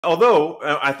Although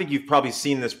I think you've probably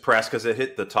seen this press because it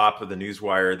hit the top of the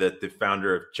newswire that the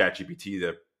founder of Chat GPT,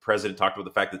 the president, talked about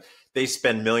the fact that they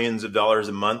spend millions of dollars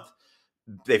a month.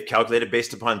 They've calculated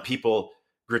based upon people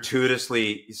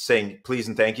gratuitously saying please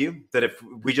and thank you, that if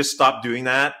we just stopped doing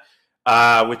that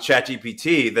with Chat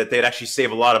GPT, that they'd actually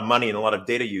save a lot of money and a lot of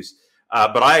data use.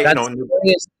 But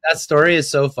that story is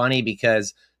so funny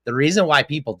because the reason why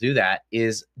people do that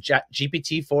is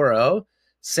GPT 4.0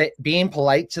 being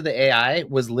polite to the AI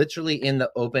was literally in the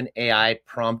open AI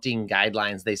prompting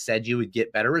guidelines. They said you would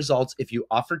get better results if you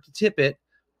offered to tip it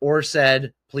or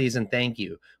said please and thank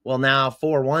you. Well, now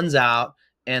 4.1's out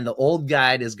and the old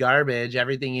guide is garbage.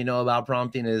 Everything you know about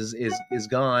prompting is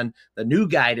gone. The new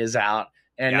guide is out.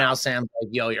 And now Sam's like,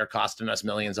 yo, you're costing us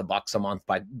millions of bucks a month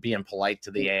by being polite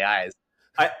to the AIs.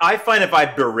 I find if I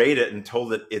berate it and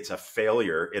told it it's a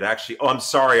failure, it actually, oh, I'm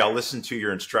sorry, I'll listen to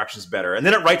your instructions better. And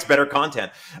then it writes better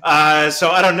content. So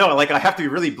I don't know. Like, I have to be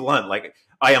really blunt. Like,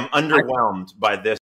 I am underwhelmed by this.